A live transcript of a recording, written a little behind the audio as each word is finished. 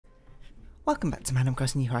Welcome back to Animal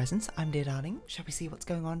Crossing New Horizons. I'm dear darling. Shall we see what's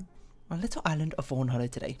going on a little island of Fawnhollow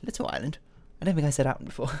today? Little island. I don't think I said that one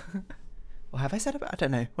before. Or have I said it? I don't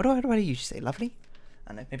know. What do I usually say? Lovely? I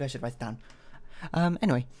don't know. Maybe I should write it down.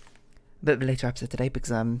 Anyway, a bit of a later episode today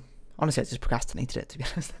because honestly I just procrastinated it, to be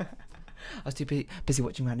honest. I was too busy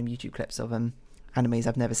watching random YouTube clips of animes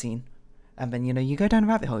I've never seen. And then, you go down a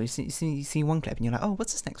rabbit hole, you see one clip and you're like, oh,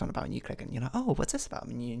 what's this next one about? And you click and you're like, oh, what's this about?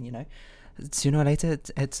 And you know, sooner or later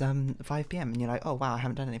it's 5 PM and you're like, oh wow, I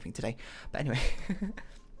haven't done anything today. But anyway,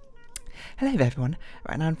 hello there everyone.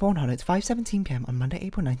 Right now in Fawnhollow, it's 5:17 PM on Monday,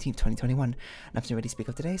 April 19th, 2021. Nothing to really speak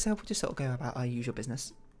of today, so we'll just sort of go about our usual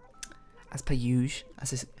business. As per usual,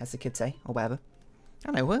 as the kids say, or whatever. I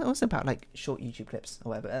don't know, what's about like short YouTube clips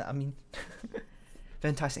or whatever? I mean, they're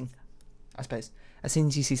enticing, I suppose. As soon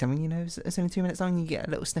as you see something, it's only 2 minutes long, you get a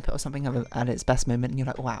little snippet or something of it at its best moment, and you're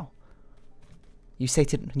like, wow. You've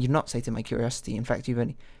not sated my curiosity. In fact, you've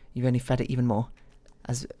only fed it even more,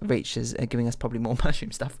 as Rach is giving us probably more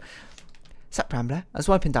mushroom stuff. Sup, Rambler. I was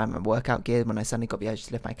wiping down my workout gear when I suddenly got the urge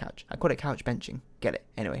to lift my couch. I call it couch benching. Get it?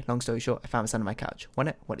 Anyway, long story short, I found this under my couch. Want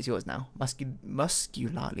it? What is yours now?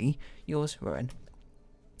 Muscularly yours, Rowan.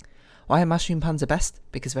 Why are mushroom puns the best?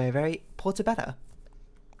 Because they're very portobello.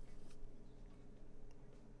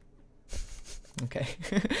 Okay.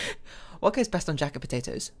 What goes best on jacket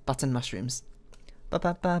potatoes? Button mushrooms.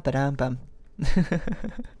 Ba-ba-ba-ba-dam-bum.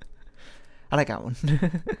 I like that one.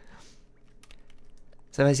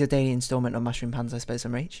 So there's your daily instalment of mushroom puns, I suppose,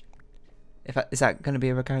 from Rach. Is that going to be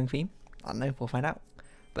a recurring theme? I don't know, we'll find out.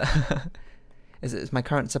 But it's my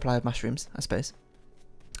current supply of mushrooms, I suppose.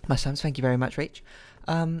 Mushrooms, thank you very much, Rach.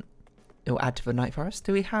 It'll add to the night for us.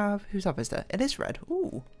 Do we have... Whose other is there? It is red.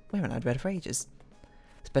 Ooh, we haven't had red for ages.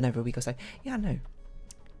 It's been over a week or so. Yeah, no.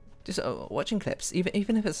 Just watching clips,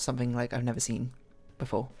 even if it's something like I've never seen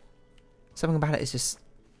before. Something about it is just...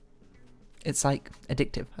 It's like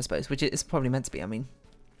addictive, I suppose, which it's probably meant to be. I mean,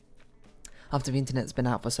 after the internet's been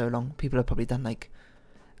out for so long, people have probably done like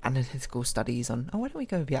analytical studies on, oh, why don't we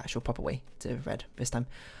go the actual proper way to red this time?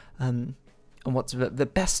 And what's the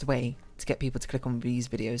best way to get people to click on these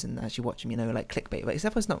videos and actually watch them, like clickbait. But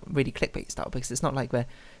except for it's not really clickbait style, because it's not like they're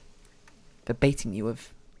baiting you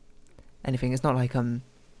with anything. It's not like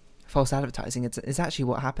false advertising. It's actually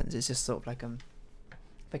what happens. It's just sort of like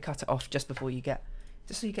they cut it off just before you get,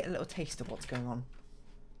 just so you get a little taste of what's going on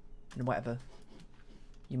and whatever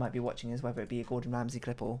you might be watching, is whether it be a Gordon Ramsay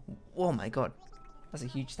clip or, oh my god, that's a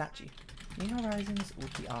huge statue. New Horizons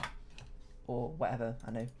art or whatever,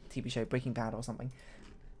 I know, TV show Breaking Bad or something.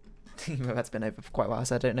 That's been over for quite a while,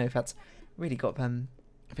 so I don't know if that's really got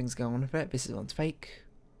things going on with it. This one's fake.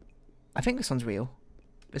 I think this one's real.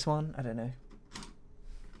 This one, I don't know.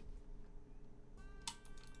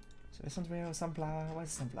 So this one's real. Sunflower. Where's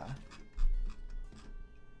the sunflower?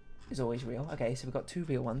 It's always real. Okay, so we've got two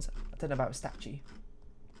real ones. I don't know about a statue.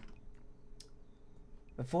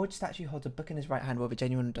 The forged statue holds a book in his right hand while the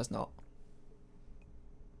genuine one does not.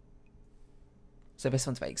 So this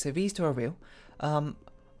one's fake. So these two are real. I'm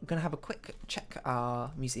going to have a quick check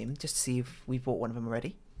our museum just to see if we've bought one of them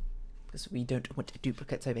already. Because we don't want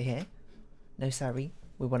duplicates over here. No, sorry.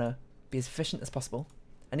 We want to be as efficient as possible.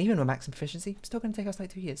 And even with maximum efficiency, it's still going to take us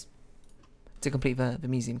like 2 years to complete the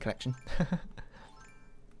museum collection.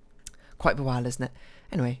 Quite the while, isn't it?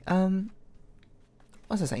 Anyway, what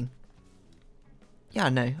was I saying? Yeah,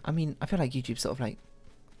 no. I mean, I feel like YouTube's sort of like...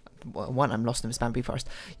 Well, one, I'm lost in the bamboo forest.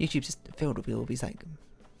 YouTube's just filled with all these, like...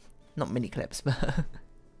 Not mini clips, but...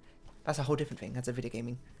 That's a whole different thing. That's a video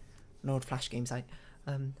gaming. An old Flash game site.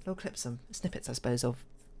 Little clips, snippets, I suppose, of...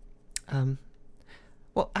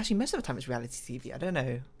 Well, actually, most of the time it's reality TV. I don't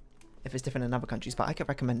know if it's different in other countries, but I get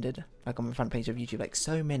recommended, like on the front page of YouTube, like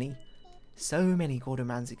so many Gordon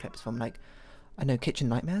Ramsay clips from, like, I know, Kitchen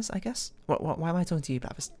Nightmares, I guess? Why am I talking to you,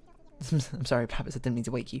 Blavis? I'm sorry, Blavis, I didn't mean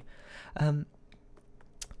to wake you. From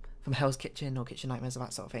Hell's Kitchen or Kitchen Nightmares or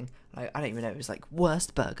that sort of thing. Like, I don't even know, it was like,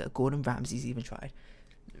 worst burger Gordon Ramsay's even tried.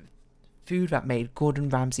 Food that made Gordon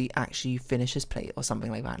Ramsay actually finish his plate or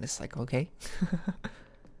something like that, and it's like, okay.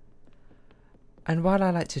 And while I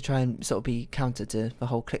like to try and sort of be counter to the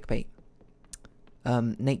whole clickbait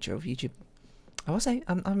nature of YouTube, I will say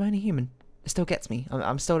I'm only human. It still gets me.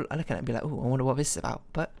 I'm still looking at it and be like, oh, I wonder what this is about.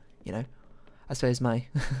 But, I suppose my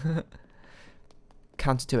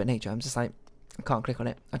counter to it nature, I'm just like, I can't click on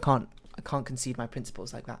it. I can't concede my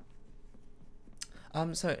principles like that.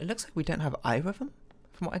 So it looks like we don't have either of them,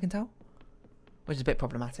 from what I can tell, which is a bit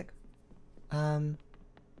problematic. But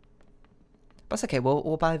it's okay,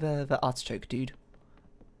 we'll buy the artichoke dude.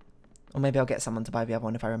 Or maybe I'll get someone to buy the other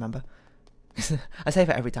one if I remember. I say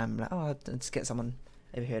that every time. I'm like, oh, I'll just get someone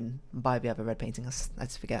over here and buy the other red painting. I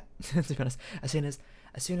just forget, to be honest. As soon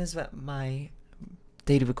as my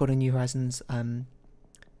daily recording New Horizons done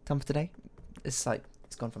for today, it's like,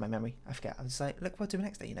 it's gone from my memory. I forget. I was just like, look forward to the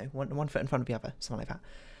next day, you know, one foot in front of the other, something like that.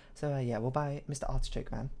 So yeah, we'll buy Mr.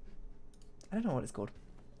 Artichoke Man. I don't know what it's called,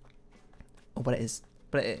 or what it is,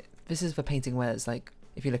 but this is the painting where it's like,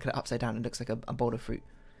 if you look at it upside down, it looks like a bowl of fruit.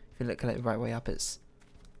 If you look at it the right way up, it's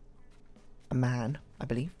a man, I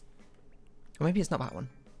believe. Or maybe it's not that one.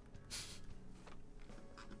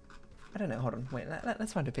 I don't know, hold on, wait,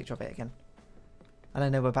 let's find a picture of it again. And I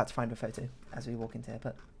know we're about to find a photo as we walk into here,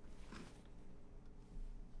 but...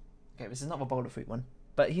 Okay, this is not the bowl of fruit one,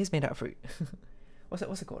 but he is made out of fruit. What's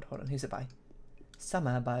it called? Hold on, who's it by?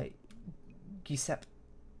 Summer by Giuseppe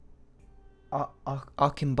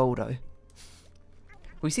Archimboldo.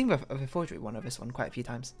 We've seen the forgery one of this one quite a few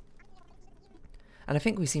times. And I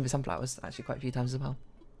think we've seen the sunflowers actually quite a few times as well.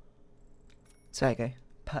 So there you go.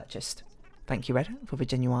 Purchased. Thank you, Red, for the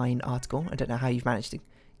genuine article. I don't know how you've managed to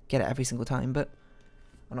get it every single time, but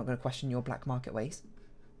I'm not going to question your black market ways.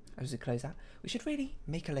 As we close that, we should really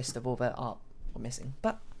make a list of all the art we're missing,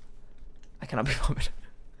 but I cannot be bothered.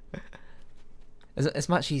 It's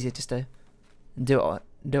much easier just to do it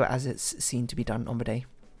as it's seen to be done on the day.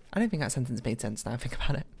 I don't think that sentence made sense now I think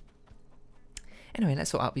about it. Anyway,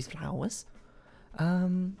 let's sort out these flowers. Yeah,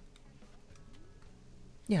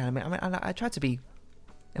 I mean, I try to be,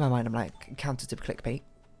 in my mind, I'm like, counter to clickbait.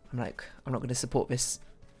 I'm like, I'm not going to support this.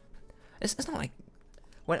 It's not like,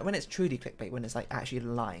 when it's truly clickbait, when it's like actually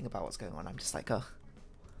lying about what's going on, I'm just like, oh,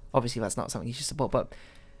 obviously that's not something you should support. But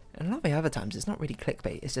a lot of the other times, it's not really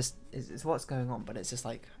clickbait. It's just, it's what's going on, but it's just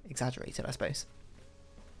like exaggerated, I suppose.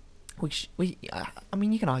 I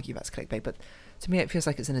mean, you can argue that's clickbait, but to me, it feels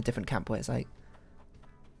like it's in a different camp where it's like,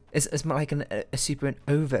 it's more like a super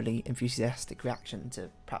overly enthusiastic reaction to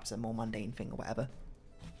perhaps a more mundane thing or whatever.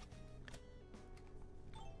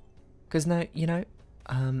 Because now, you know,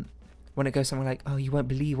 when it goes something like, oh, you won't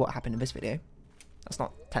believe what happened in this video, that's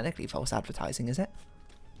not technically false advertising, is it?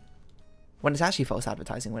 When it's actually false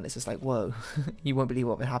advertising, when it's just like, whoa, you won't believe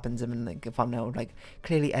what happens in like a thumbnail, like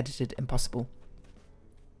clearly edited, impossible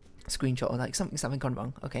screenshot, or like something gone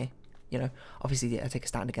wrong. Okay, you know, obviously, yeah, take a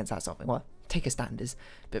stand against that sort of thing. Well, take a stand is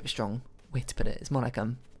a bit of a strong way to put it. It's more like I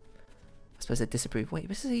suppose I disapprove. Wait,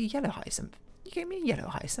 this is a yellow hyacinth. You gave me a yellow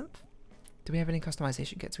hyacinth. Do we have any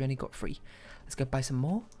customization kits? We only got 3. Let's go buy some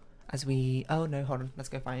more. As we, oh no, hold on. Let's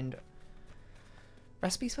go find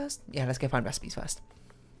recipes first. Yeah, let's go find recipes first,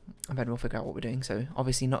 and then we'll figure out what we're doing. So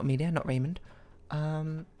obviously not Amelia, not Raymond.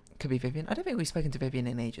 Could be Vivian. I don't think we've spoken to Vivian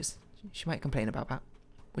in ages. She might complain about that,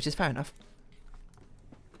 which is fair enough.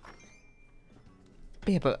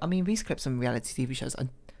 But yeah, but I mean, these clips from reality TV shows,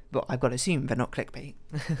 well, I've got to assume they're not clickbait.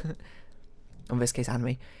 In this case, anime.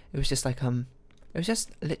 It was just like, it was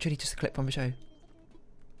just literally just a clip from the show.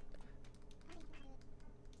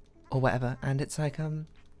 Or whatever, and it's like,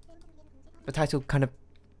 the title kind of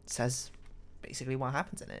says basically what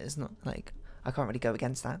happens in it. It's not like, I can't really go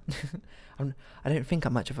against that. I don't think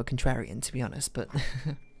I'm much of a contrarian, to be honest, but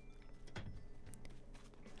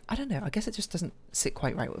I don't know, I guess it just doesn't sit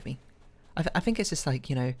quite right with me. I think it's just like,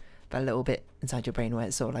 you know, that little bit inside your brain where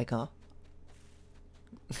it's sort of like, oh,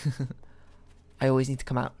 I always need to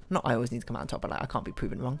come out, not I always need to come out on top, but like I can't be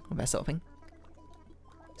proven wrong, or that sort of thing.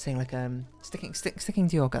 Saying like, sticking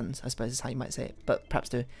to your guns, I suppose is how you might say it, but perhaps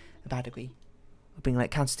to a bad degree. Or being like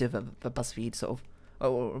counter to the BuzzFeed sort of,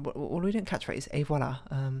 or what are we doing? Catchphrase, et voila.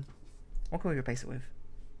 What can we replace it with?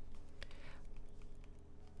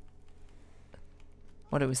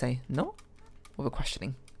 What do we say? No? Or we're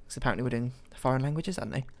questioning. Because apparently we're doing foreign languages, I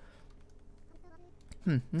don't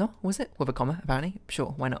know. No? Was it? With a comma, apparently?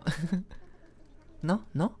 Sure, why not? No?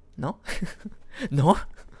 No? No? No?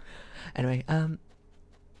 Anyway,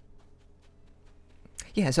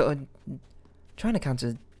 yeah, so trying to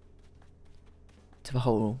counter to the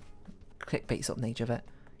whole clickbait sort of nature of it.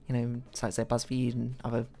 You know, sites like BuzzFeed and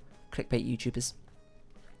other clickbait YouTubers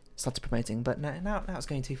started promoting, but now it's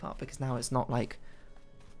going too far, because now it's not like,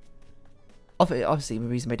 obviously the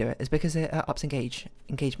reason they do it is because it ups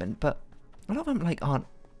engagement, but a lot of them like aren't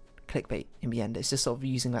clickbait in the end. It's just sort of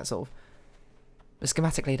using that sort of the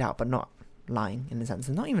schematic laid out, but not lying in a sense,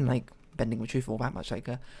 and not even like bending the truth all that much. Like,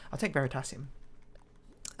 I'll take Veritasium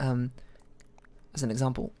as an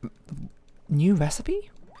example. New recipe,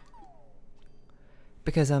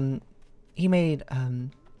 because he made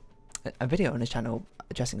a video on his channel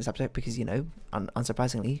addressing the subject, because, you know,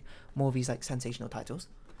 unsurprisingly, more of these like sensational titles,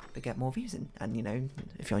 they get more views in, and you know,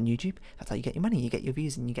 if you're on YouTube, that's how you get your money, you get your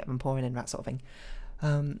views and you get them pouring in, that sort of thing.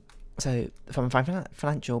 So from a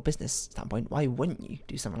financial business standpoint, why wouldn't you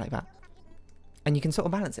do something like that? And you can sort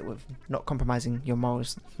of balance it with not compromising your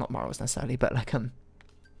morals, not morals necessarily, but like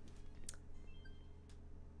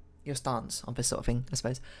your stance on this sort of thing, I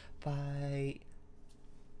suppose, by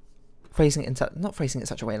phrasing it in not phrasing it in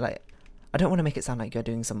such a way, like, I don't want to make it sound like you're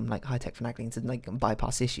doing some like high-tech finagling to like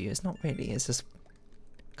bypass the issue. It's not really, it's just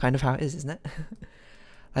kind of how it is, isn't it?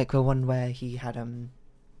 Like the one where he had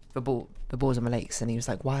the balls on the lakes, and he was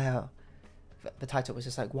like, why are, the title was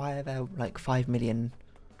just like, why are there like 5 million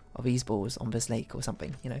of these balls on this lake or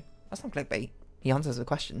something, you know? That's not clickbait. He answers the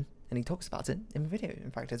question and he talks about it in the video.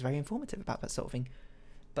 In fact, it's very informative about that sort of thing.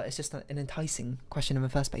 But it's just an enticing question in the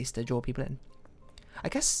first place to draw people in. I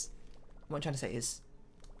guess what I'm trying to say is,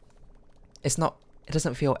 it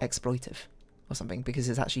doesn't feel exploitive or something, because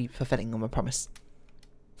it's actually fulfilling on a promise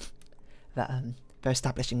that they're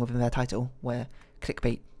establishing within their title, where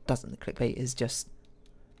clickbait doesn't. Clickbait is just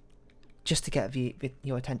to get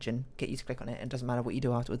your attention, get you to click on it. It doesn't matter what you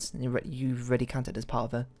do afterwards, and you've already counted as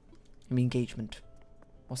part of the engagement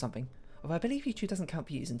or something. Although I believe YouTube doesn't count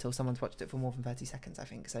views until someone's watched it for more than 30 seconds, I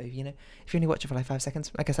think. So, you know, if you only watch it for like 5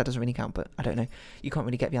 seconds, I guess that doesn't really count, but I don't know. You can't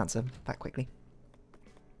really get the answer that quickly.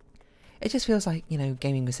 It just feels like, you know,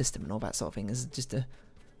 gaming the system and all that sort of thing is just a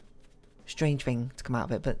strange thing to come out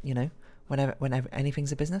of it. But, you know, whenever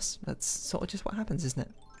anything's a business, that's sort of just what happens, isn't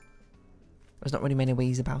it? There's not really many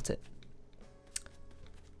ways about it.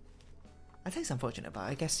 I think it's unfortunate, but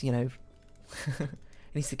I guess, you know, it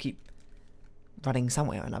needs to keep running some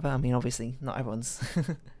way or another. I mean, obviously, not everyone's...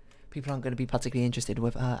 People aren't going to be particularly interested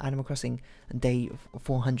with Animal Crossing day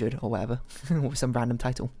 400 or whatever, with some random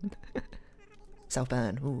title.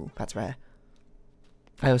 Self-burn, ooh, that's rare.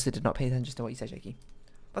 I also did not pay attention to what you said, Jakey.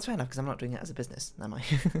 That's fair enough, because I'm not doing it as a business, am I?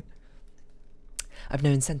 I've no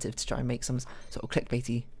incentive to try and make some sort of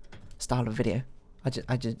clickbaity style of video.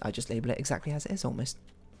 I just label it exactly as it is, almost.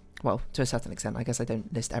 Well, to a certain extent. I guess I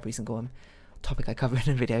don't list every single topic I cover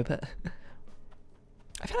in a video, but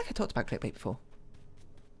I feel like I talked about clickbait before.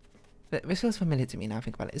 But this feels familiar to me now I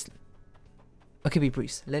think about it. It could be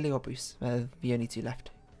Bruce, Lily or Bruce, the only two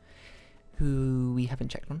left, who we haven't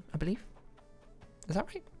checked on, I believe. Is that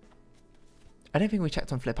right? I don't think we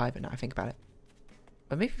checked on Flip either now I think about it.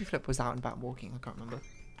 But maybe Flip was out and about walking, I can't remember.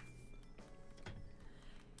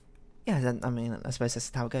 Yeah, then, I mean, I suppose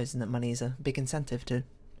that's how it goes, and that money is a big incentive to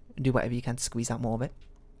do whatever you can to squeeze out more of it.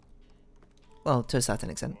 Well, to a certain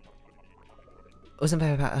extent. Wasn't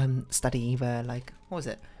there about study where, like, what was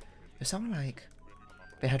it? It was something like,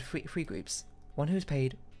 they had three groups. One who was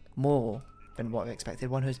paid more than what we expected,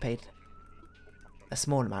 one who was paid a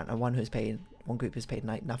small amount, and one group who's paid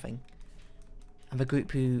like nothing. And the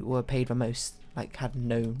group who were paid the most, like, had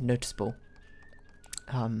no noticeable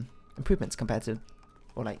improvements compared to,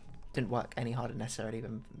 or like, didn't work any harder necessarily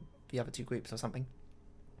than the other two groups or something.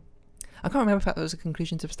 I can't remember if that was a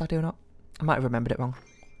conclusion to the study or not. I might have remembered it wrong.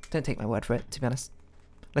 Don't take my word for it, to be honest.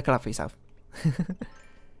 Look it up for yourself.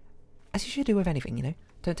 As you should do with anything, you know.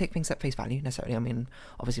 Don't take things at face value, necessarily. I mean,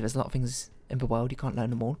 obviously there's a lot of things in the world, you can't learn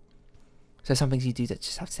them all. So some things you do that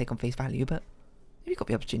just have to take on face value, but if you've got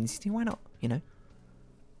the opportunity to, why not, you know?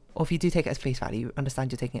 Or if you do take it as face value,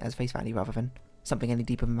 understand you're taking it as face value rather than something any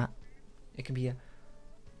deeper than that. It can be a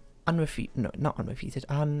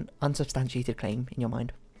unsubstantiated claim in your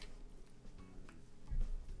mind.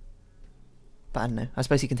 But I don't know, I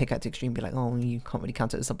suppose you can take that to extreme, be like, oh, you can't really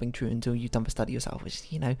count it as something true until you've done the study yourself, which is,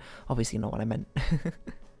 you know, obviously not what I meant.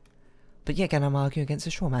 But yeah, again, I'm arguing against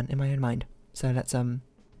a straw man in my own mind. So let's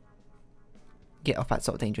get off that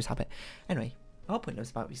sort of dangerous habit. Anyway, the whole point was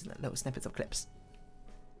about these little snippets of clips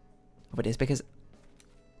of videos, because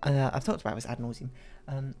I've talked about this ad nauseum.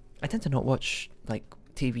 I tend to not watch like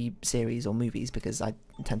TV series or movies because I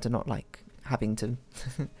tend to not like having to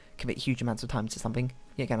commit huge amounts of time to something.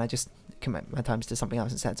 Yeah, again, I just commit my times to something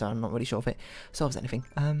else instead, so I'm not really sure if it solves anything.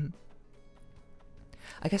 I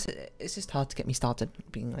guess it's just hard to get me started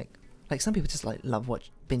being like some people just like love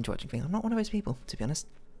binge watching things. I'm not one of those people, to be honest.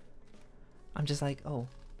 I'm just like, oh,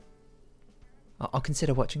 I'll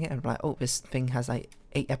consider watching it and be like, oh, this thing has like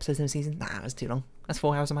 8 episodes in a season. Nah, that's too long. That's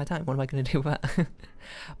 4 hours of my time. What am I going to do with that?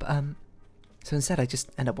 But so instead I just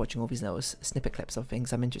end up watching all these little snippet clips of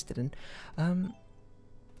things I'm interested in.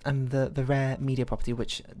 And the rare media property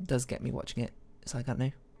which does get me watching it is like, I don't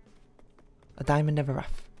know, a diamond in the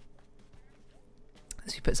rough.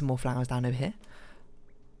 Let's put some more flowers down over here.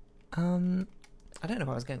 I don't know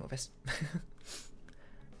where I was going with this.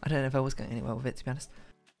 I don't know if I was going anywhere with it, to be honest.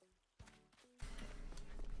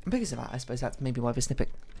 Because of that, I suppose that's maybe why the snippet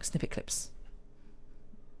clips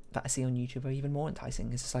that I see on YouTube are even more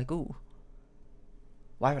enticing. It's just like, ooh,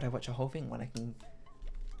 why would I watch a whole thing when I can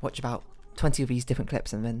watch about 20 of these different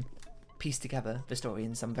clips and then piece together the story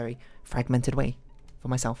in some very fragmented way for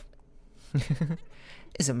myself.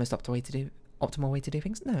 Is it the most optimal way to do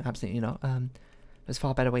things? No, absolutely not. There's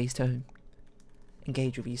far better ways to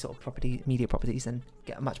engage with these sort of media properties and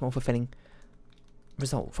get a much more fulfilling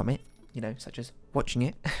result from it, you know, such as watching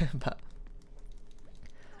it. But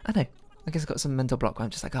I don't know, I guess I've got some mental block where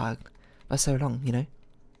I'm just like, oh, that's so long, you know.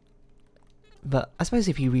 But I suppose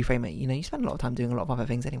if you reframe it, you know, you spend a lot of time doing a lot of other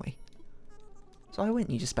things anyway. So why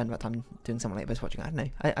wouldn't you just spend that time doing something like this, watching? I don't know.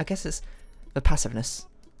 I guess it's the passiveness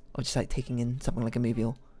of just like taking in something like a movie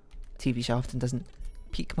or TV show often doesn't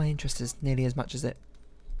pique my interest as nearly as much as it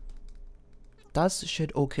does,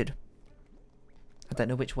 should, or could. I don't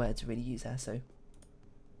know which word to really use there, so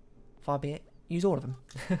far be it. Use all of them.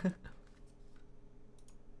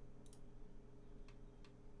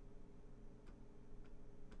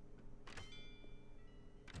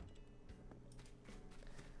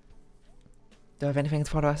 Do I have anything to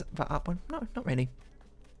follow that up on? No, not really.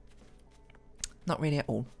 Not really at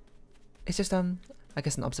all. It's just, I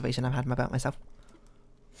guess an observation I've had about myself.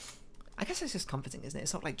 I guess it's just comforting, isn't it?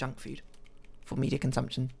 It's not like junk food for media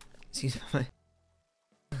consumption. Excuse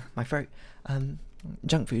my throat.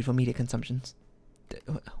 Junk food for media consumptions.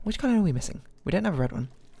 Which colour are we missing? We don't have a red one.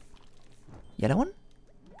 Yellow one?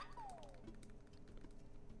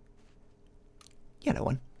 Yellow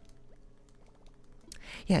one.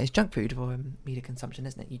 Yeah, it's junk food for media consumption,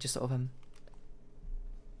 isn't it? You just sort of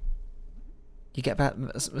you get that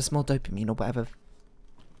a small dopamine or whatever,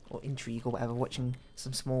 or intrigue or whatever, watching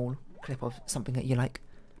some small clip of something that you like,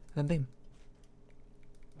 and then boom.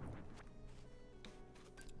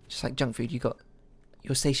 Just like junk food,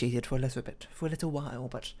 you're satiated for a little while,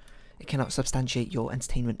 but it cannot substantiate your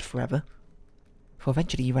entertainment forever. For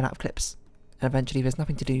eventually you run out of clips, and eventually there's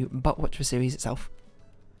nothing to do but watch the series itself.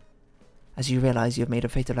 As you realise you've made a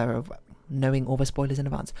fatal error of knowing all the spoilers in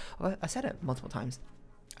advance. Oh, I said it multiple times.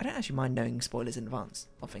 I don't actually mind knowing spoilers in advance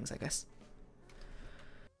of things, I guess.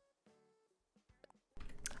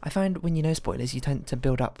 I find when you know spoilers, you tend to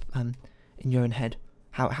build up in your own head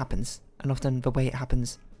how it happens, and often the way it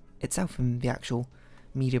happens itself in the actual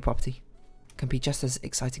media property can be just as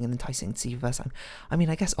exciting and enticing to see the first time. I mean,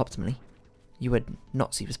 I guess optimally, you would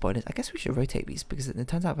not see the spoilers. I guess we should rotate these, because it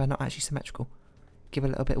turns out they're not actually symmetrical. Give a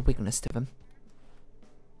little bit of wiggleness to them.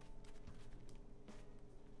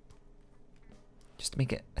 Just to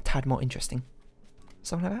make it a tad more interesting.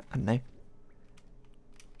 Something like that? I don't know.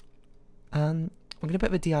 I'm going to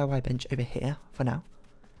put the DIY bench over here for now.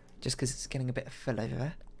 Just because it's getting a bit full over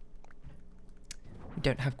there. We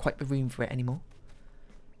don't have quite the room for it anymore.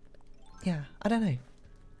 Yeah, I don't know.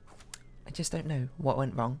 I just don't know what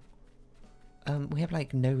went wrong. We have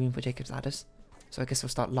like no room for Jacob's ladders. So I guess we'll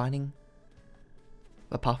start lining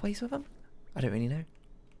the pathways with them? I don't really know.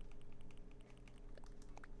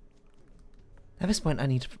 At this point I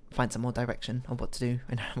need to find some more direction on what to do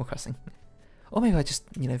in Animal Crossing. Or maybe I just,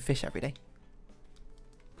 you know, fish every day.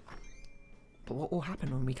 But what will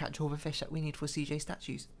happen when we catch all the fish that we need for CJ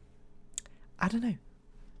statues? I don't know.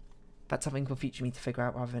 That's something for future me to figure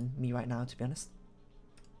out rather than me right now, to be honest.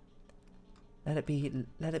 Let it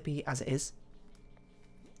be as it is.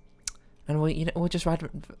 And we'll just ride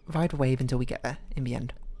the wave until we get there in the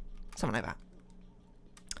end. Something like that.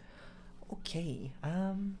 Okay,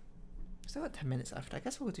 still got 10 minutes left. I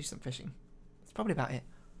guess we'll do some fishing. That's probably about it.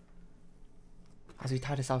 As we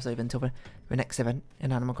tide ourselves over until the next event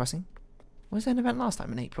in Animal Crossing. Was there an event last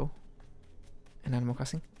time in April? In Animal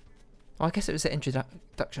Crossing? Oh, I guess it was the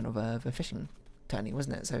introduction of the fishing tourney,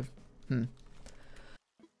 wasn't it? So,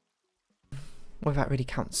 whether that really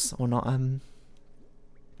counts or not,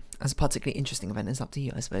 as a particularly interesting event is up to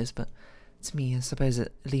you, I suppose, but to me, I suppose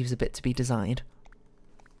it leaves a bit to be desired.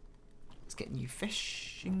 Let's get a new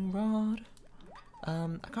fishing rod.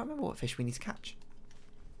 I can't remember what fish we need to catch.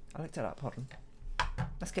 I looked it up, hold on.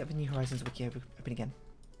 Let's get the New Horizons wiki open again.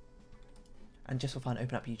 And just for fun,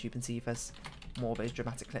 open up YouTube and see if there's more of those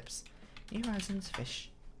dramatic clips. New Horizons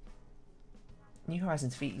fish. New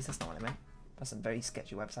Horizons fees, that's not what I meant. That's a very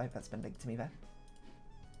sketchy website that's been linked to me there.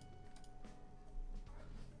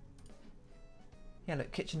 Yeah,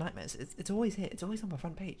 look, Kitchen Nightmares. It's always here. It's always on my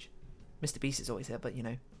front page. Mr. Beast is always here, but you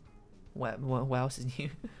know, where else is new?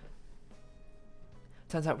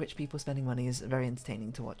 Turns out rich people spending money is very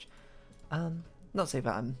entertaining to watch. Not to say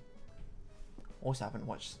that I'm also haven't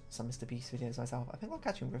watched some Mr. Beast videos myself. I think I'm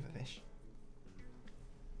catching riverfish.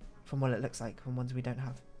 From what it looks like, from ones we don't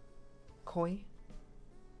have. Koi.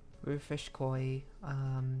 Riverfish, koi.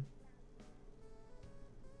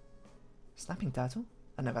 Snapping turtle?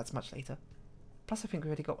 I know that's much later. Plus I think we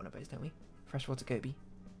already got one of those, don't we? Freshwater goby.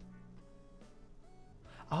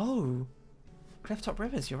 Oh! Clifftop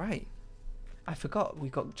Rivers, you're right. I forgot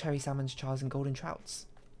we've got cherry salmons, chars and golden trouts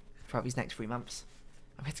throughout these next 3 months.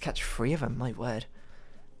 I'm going to catch 3 of them, my word.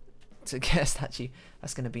 To get a statue,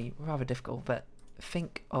 that's going to be rather difficult, but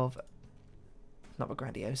think of, not the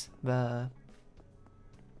grandiose, the,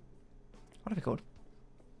 what are they called?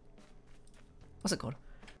 What's it called?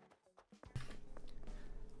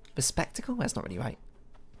 The spectacle? That's not really right.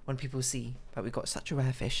 When people see that we've got such a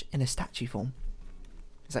rare fish in a statue form,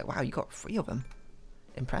 it's like, wow, you got 3 of them.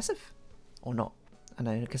 Impressive. Or not. I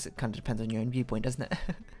know, because it kind of depends on your own viewpoint, doesn't it?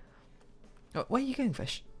 Oh, where are you going,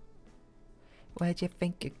 fish? Where'd you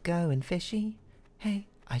think you're going, fishy? Hey,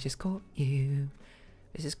 I just caught you.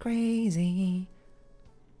 This is crazy.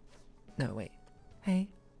 No, wait. Hey,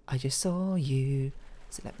 I just saw you.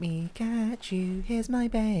 So let me catch you. Here's my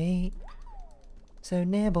bait. So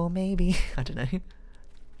nibble, maybe. I don't know.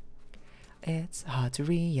 It's hard to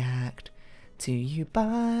react to you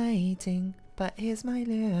biting, but here's my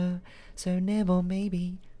lure. So nibble,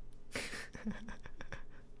 maybe.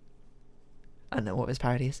 I don't know what this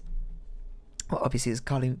parody is. Well, obviously it's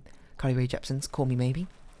Carly Rae Jepsen's Call Me Maybe,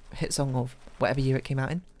 a hit song of whatever year it came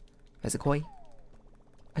out in. There's a koi.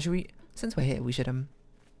 Actually, since we're here, we should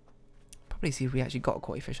probably see if we actually got a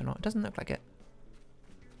koi fish or not. It doesn't look like it.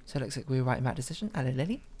 So it looks like we were right in that decision. Hello,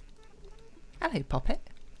 Lily. Hello, Poppet.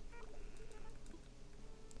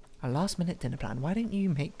 A last minute dinner plan. Why don't you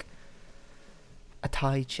make a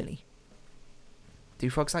Thai chili? Do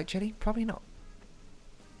frogs like chili? Probably not.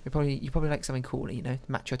 You probably like something cooler, you know,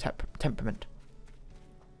 match your temperament.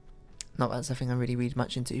 Not that that's something I really read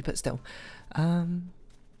much into, but still. What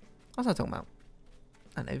was I talking about?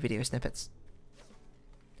 I don't know, video snippets.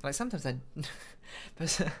 Like sometimes I,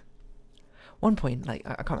 there's one point, like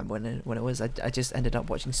I can't remember when it was. I just ended up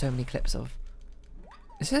watching so many clips of.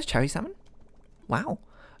 Is this cherry salmon? Wow.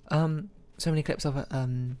 So many clips of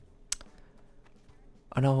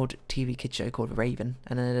an old TV kid show called Raven,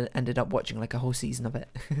 and then I ended up watching like a whole season of it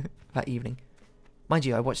that evening. Mind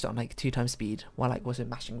you, I watched it on like 2 times speed while like also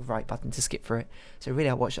mashing the right button to skip through it. So really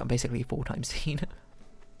I watched it on basically 4 times speed.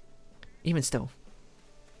 Even still.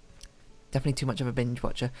 Definitely too much of a binge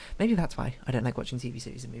watcher. Maybe that's why I don't like watching TV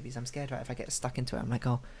series and movies. I'm scared that if I get stuck into it, I'm like,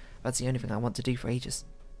 oh, that's the only thing I want to do for ages.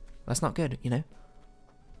 That's not good, you know?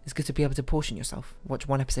 It's good to be able to portion yourself. Watch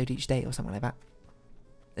 1 episode each day or something like that.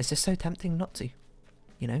 It's just so tempting not to.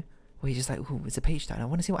 You know, where you're just like, ooh, it's a page turn. I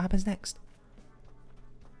want to see what happens next.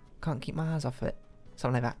 Can't keep my eyes off it.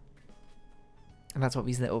 Something like that. And that's what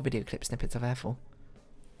these little video clip snippets are there for.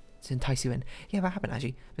 To entice you in. Yeah, that happened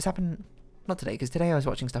actually. This happened, not today, because today I was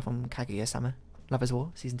watching stuff on Kaguya-sama. Lovers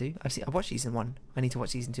War, Season 2. I've watched Season 1. I need to watch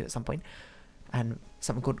Season 2 at some point. And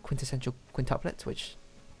something called Quintessential Quintuplets, which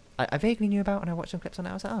I vaguely knew about, and I watched some clips on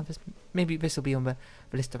it. I was like, oh, maybe this will be on the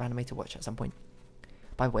list of anime to watch at some point.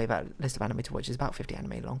 By the way, that list of anime to watch is about 50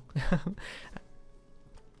 anime long.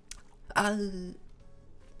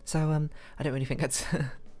 So, I don't really think that's...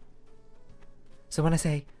 So when I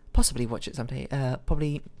say possibly watch it someday,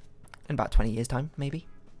 probably in about 20 years' time, maybe.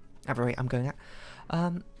 At the rate I'm going at.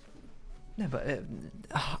 No, but...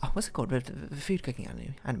 what's it called? The food cooking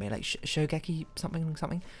anime, like Shogeki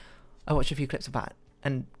something. I watched a few clips of that,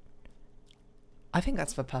 and I think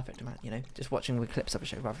that's the perfect amount, you know? Just watching the clips of a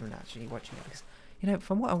show rather than actually watching it, because... You know,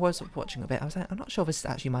 from what I was watching of it, I was like, I'm not sure this is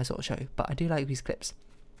actually my sort of show, but I do like these clips.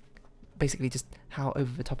 Basically, just how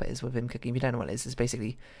over the top it is with him cooking. If you don't know what it is, it's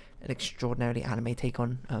basically an extraordinarily anime take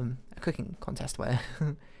on a cooking contest where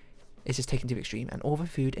it's just taken to the extreme, and all the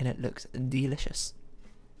food in it looks delicious.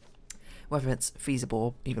 Whether it's feasible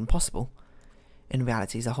or even possible, in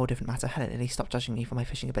reality, is a whole different matter. Helen, Lily, stop judging me for my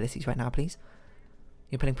fishing abilities right now, please.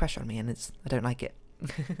 You're putting pressure on me, and I don't like it.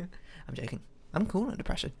 I'm joking. I'm cool under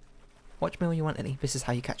pressure. Watch me all you want, Lily. This is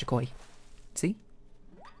how you catch a koi. See?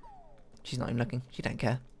 She's not even looking. She don't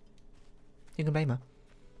care. You can blame her.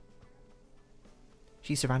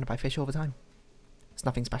 She's surrounded by fish all the time. There's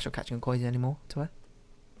nothing special catching a koi anymore to her.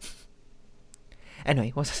 Anyway,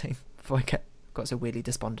 what was I saying before I got so weirdly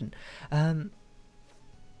despondent?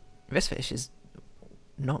 This fish is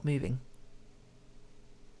not moving.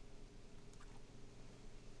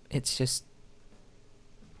 It's just...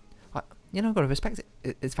 You know, I've got to respect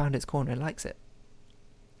it. It's found its corner and likes it.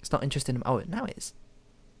 It's not interested in... Oh, now it is.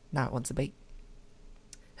 Now it wants a bait.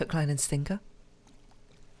 Hook, line and stinker.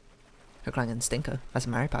 Hook, line and stinker. That's a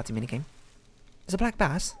Mario Party minigame. There's a black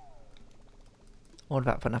bass. All of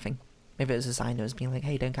that for nothing. Maybe it was a sign that was being like,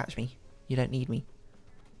 hey, don't catch me. You don't need me.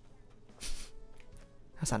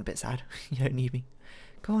 That sounded a bit sad. You don't need me.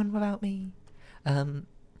 Go on without me. I don't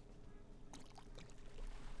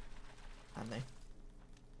know.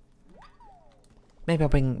 maybe I'll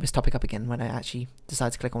bring this topic up again when I actually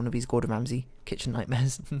decide to click on one of these Gordon Ramsay kitchen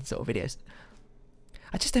nightmares sort of videos.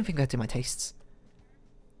 I just don't think they're to my tastes.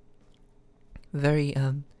 Very,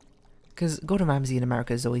 because Gordon Ramsay in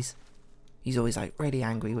America is always, he's always like really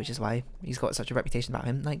angry, which is why he's got such a reputation about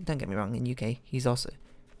him. Like, don't get me wrong, in UK he's also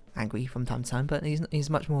angry from time to time, but he's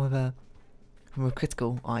much more of a, from a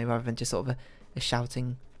critical eye rather than just sort of a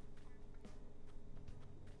shouting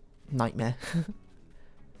nightmare.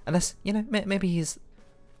 Unless, you know, maybe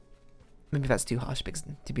that's too harsh, because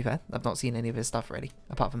to be fair, I've not seen any of his stuff really,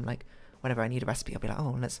 apart from like whenever I need a recipe I'll be like,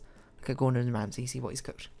 oh, let's look at Gordon Ramsay, see what he's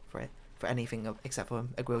cooked for anything except for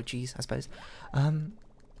a grilled cheese, I suppose.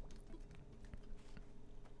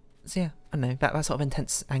 So yeah, I don't know, that sort of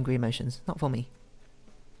intense angry emotions, not for me.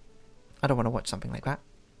 I don't want to watch something like that.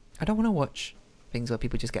 I don't want to watch things where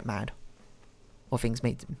people just get mad, or things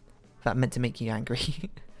that are meant to make you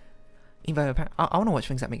angry. Even though I want to watch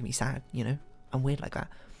things that make me sad, you know? I'm weird like that.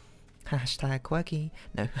 Hashtag quirky.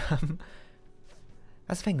 No.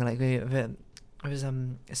 That's the thing, like, there was a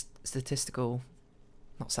statistical,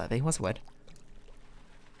 not survey, what's the word?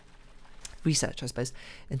 Research, I suppose,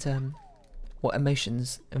 into what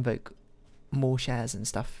emotions invoke more shares and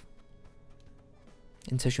stuff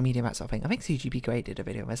in social media, that sort of thing. I think CGP created a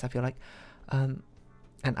video of this, I feel like. And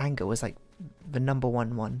anger was like the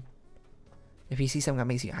 #1 one. If you see something that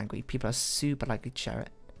makes you angry, people are super likely to share it.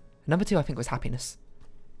 #2, I think, was happiness.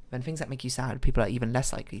 When things that make you sad, people are even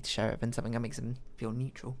less likely to share it than something that makes them feel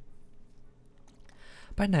neutral.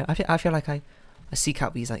 But no, I feel like I seek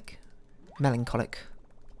out these like melancholic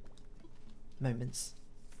moments.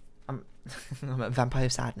 I'm a vampire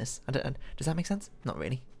of sadness. Does that make sense? Not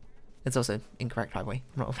really. It's also incorrect, by the way.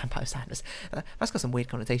 I'm not a vampire of sadness. That's got some weird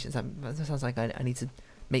connotations. That sounds like I need to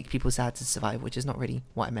make people sad to survive, which is not really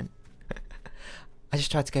what I meant. I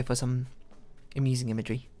just tried to go for some amusing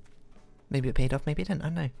imagery. Maybe it paid off, maybe it didn't, I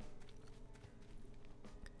don't know.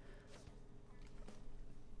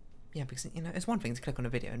 Yeah, because, you know, it's one thing to click on a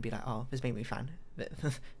video and be like, oh, this made me fun.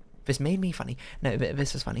 This made me funny. No,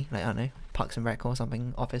 this was funny. Like, I don't know, Parks and Rec or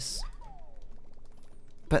something, Office.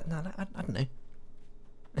 But, no, I don't know.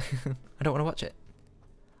 I don't want to watch it.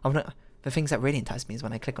 The things that really entice me is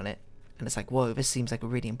when I click on it, and it's like, whoa, this seems like a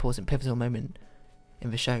really important, pivotal moment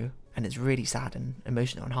in the show, and it's really sad and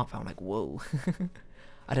emotional and heartfelt. I'm like, whoa.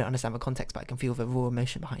 I don't understand the context, but I can feel the raw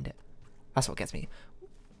emotion behind it. That's what gets me.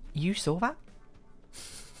 You saw that?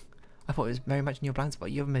 I thought it was very much in your blind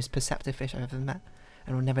spot. You're the most perceptive fish I've ever met,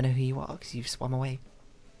 and will never know who you are because you've swum away.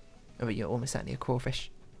 Or you're almost certainly a crawfish.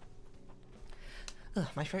 Ugh,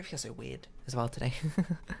 my throat feels so weird as well today.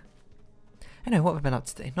 I know, what have I been up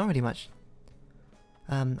to today? Not really much.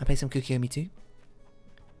 I played some Kukiyomi 2.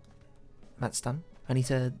 That's done. I need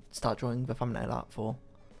to start drawing the thumbnail art for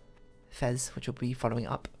Fez, which will be following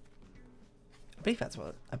up. I believe that's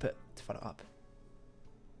what I put to follow up.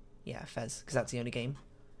 Yeah, Fez, because that's the only game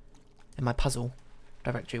in my puzzle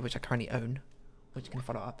directory which I currently own, which can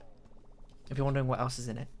follow up. If you're wondering what else is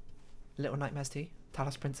in it, Little Nightmares 2,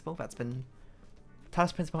 Talos Principle,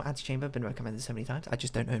 Talos Principle, Antichamber have been recommended so many times. I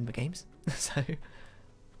just don't own the games. So,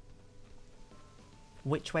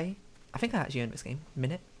 Which Way? I think I actually own this game.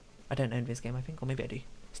 Minute? I don't own this game, I think, or maybe I do.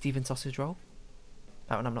 Steven Sausage Roll?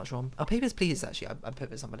 That one I'm not sure on. Oh, Papers, Please, actually, I put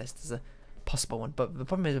this on my list as a possible one. But the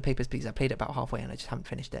problem is with Papers, Please, I played it about halfway and I just haven't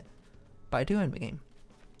finished it. But I do own the game.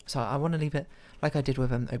 So I want to leave it, like I did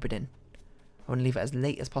with Oberdin. I want to leave it as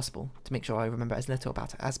late as possible to make sure I remember as little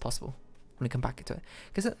about it as possible when I come back into it.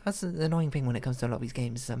 Because that's the annoying thing when it comes to a lot of these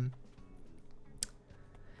games.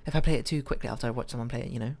 If I play it too quickly after I watch someone play it,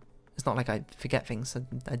 you know, it's not like I forget things.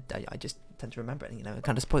 I just tend to remember it, you know. It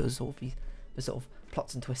kind of spoils all the sort of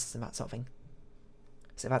plots and twists and that sort of thing.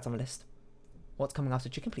 So that's on the list. What's coming after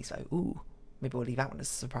Chicken Please though? Ooh, maybe we'll leave that one as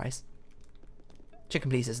a surprise.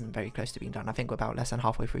 Chicken Please isn't very close to being done. I think we're about less than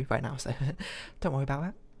halfway through right now, so don't worry about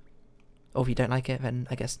that. Or if you don't like it, then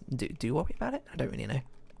I guess do worry about it. I don't really know.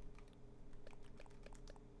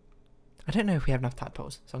 I don't know if we have enough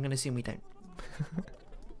tadpoles, so I'm going to assume we don't.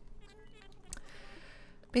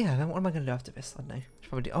 But yeah, then what am I going to do after this? I don't know.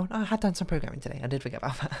 Probably oh, no, I had done some programming today. I did forget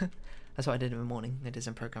about that. That's what I did in the morning. I did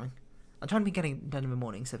some programming. I'm trying to be getting done in the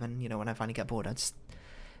morning, so then, you know, when I finally get bored, I just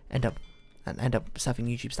end up surfing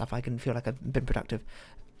YouTube stuff. I can feel like I've been productive.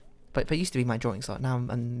 But it used to be my drawing slot. Now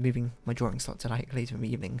I'm moving my drawing slot to like later in the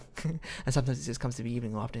evening. And sometimes it just comes to the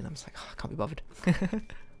evening or afternoon. I'm just like, oh, I can't be bothered.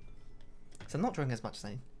 So I'm not drawing as much as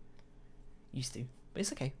I used to. But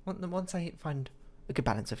it's okay. Once I find a good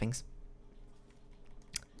balance of things,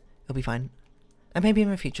 it'll be fine. And maybe in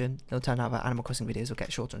the future, it'll turn out that Animal Crossing videos will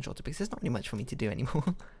get shorter and shorter because there's not really much for me to do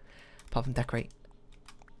anymore. Apart from decorate.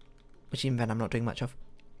 Which even then I'm not doing much of.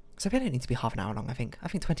 So we don't need to be half an hour long, I think. I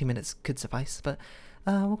think 20 minutes could suffice, but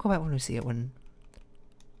we'll go back when we see it, when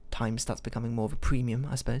time starts becoming more of a premium,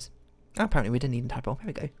 I suppose. Oh, apparently we didn't need a tadpole. There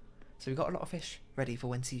we go. So we've got a lot of fish ready for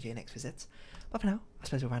when CJ next visits. But for now, I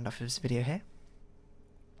suppose we'll round off this video here.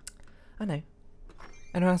 I know.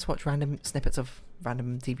 Anyone else watch random snippets of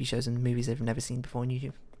random TV shows and movies they've never seen before on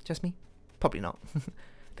YouTube? Just me? Probably not.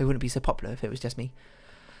 They wouldn't be so popular if it was just me.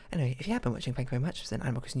 Anyway, if you have been watching, thank you very much. It's been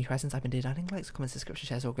Animal Crossing New Horizons. I've been Deardarling. Likes, comments, subscription,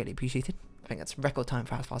 shares, all greatly appreciated. I think that's record time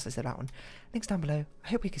for how fast I said that one. Links down below. I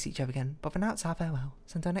hope we can see each other again. But for now, it's our farewell.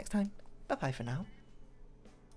 So until next time, bye bye for now.